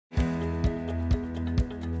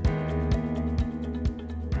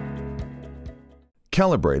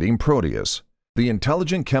Calibrating Proteus, the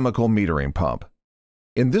intelligent chemical metering pump.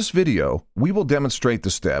 In this video, we will demonstrate the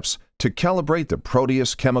steps to calibrate the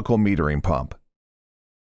Proteus chemical metering pump.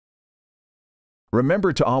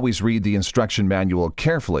 Remember to always read the instruction manual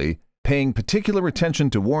carefully, paying particular attention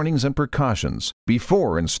to warnings and precautions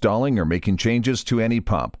before installing or making changes to any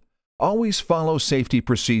pump. Always follow safety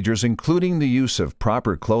procedures, including the use of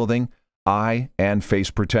proper clothing, eye and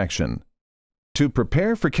face protection. To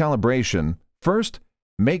prepare for calibration, first,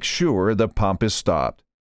 make sure the pump is stopped.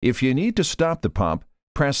 If you need to stop the pump,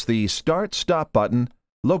 press the Start/Stop button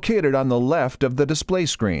located on the left of the display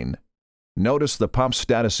screen. Notice the pump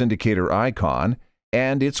status indicator icon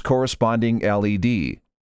and its corresponding LED.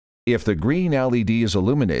 If the green LED is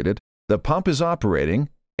illuminated, the pump is operating,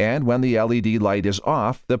 and when the LED light is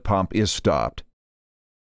off, the pump is stopped.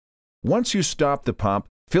 Once you stop the pump,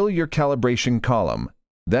 fill your calibration column.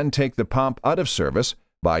 Then take the pump out of service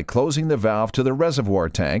by closing the valve to the reservoir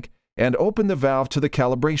tank and open the valve to the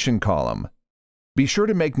calibration column. Be sure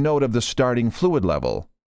to make note of the starting fluid level.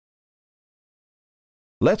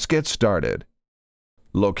 Let's get started.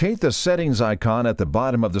 Locate the settings icon at the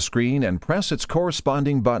bottom of the screen and press its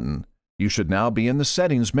corresponding button. You should now be in the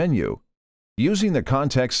settings menu. Using the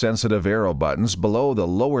context-sensitive arrow buttons below the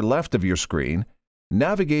lower left of your screen,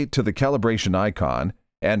 navigate to the calibration icon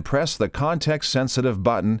and press the context-sensitive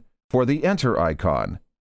button for the Enter icon.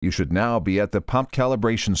 You should now be at the pump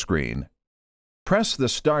calibration screen. Press the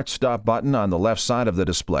Start/Stop button on the left side of the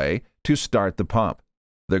display to start the pump.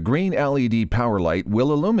 The green LED power light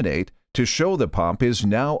will illuminate to show the pump is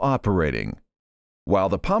now operating. While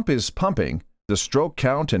the pump is pumping, the stroke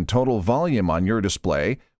count and total volume on your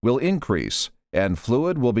display will increase, and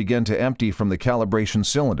fluid will begin to empty from the calibration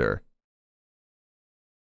cylinder.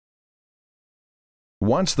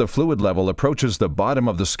 Once the fluid level approaches the bottom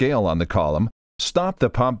of the scale on the column, stop the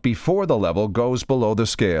pump before the level goes below the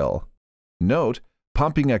scale. Note,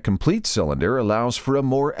 pumping a complete cylinder allows for a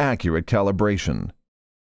more accurate calibration.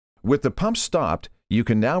 With the pump stopped, you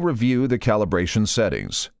can now review the calibration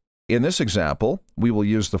settings. In this example, we will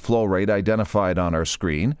use the flow rate identified on our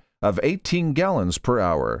screen of 18 gallons per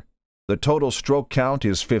hour. The total stroke count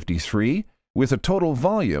is 53, with a total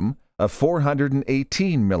volume of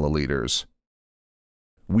 418 milliliters.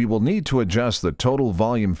 We will need to adjust the total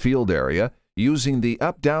volume field area using the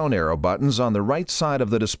up-down arrow buttons on the right side of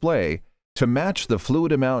the display to match the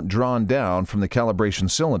fluid amount drawn down from the calibration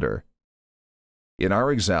cylinder. In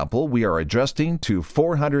our example, we are adjusting to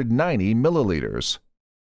 490 milliliters.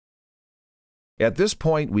 At this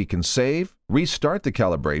point, we can save, restart the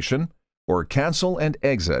calibration, or cancel and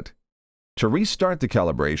exit. To restart the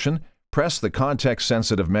calibration, press the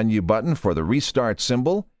context-sensitive menu button for the restart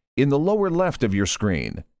symbol in the lower left of your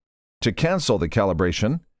screen. To cancel the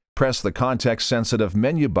calibration, press the context-sensitive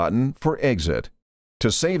menu button for exit.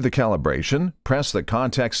 To save the calibration, press the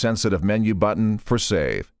context-sensitive menu button for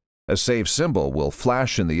save. A save symbol will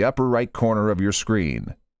flash in the upper right corner of your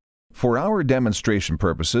screen. For our demonstration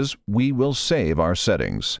purposes, we will save our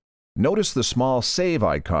settings. Notice the small save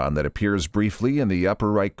icon that appears briefly in the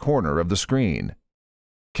upper right corner of the screen.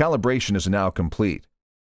 Calibration is now complete.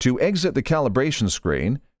 To exit the calibration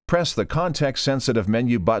screen, press the context-sensitive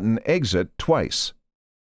menu button Exit twice.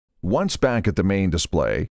 Once back at the main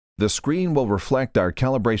display, the screen will reflect our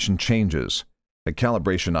calibration changes. A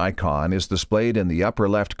calibration icon is displayed in the upper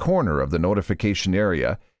left corner of the notification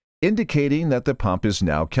area, indicating that the pump is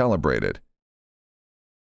now calibrated.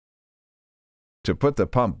 To put the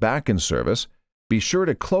pump back in service, be sure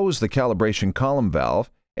to close the calibration column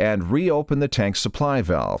valve and reopen the tank supply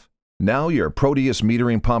valve. Now your Proteus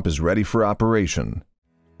metering pump is ready for operation.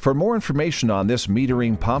 For more information on this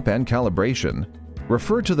metering pump and calibration,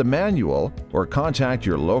 refer to the manual or contact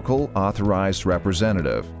your local authorized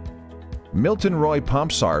representative. Milton Roy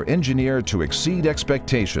pumps are engineered to exceed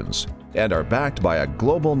expectations and are backed by a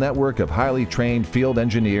global network of highly trained field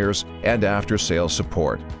engineers and after-sales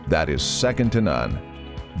support that is second to none.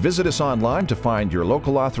 Visit us online to find your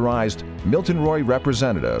local authorized Milton Roy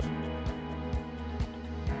representative.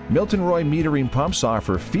 Milton Roy metering pumps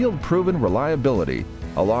offer field-proven reliability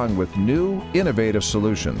along with new, innovative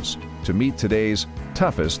solutions to meet today's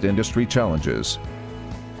toughest industry challenges.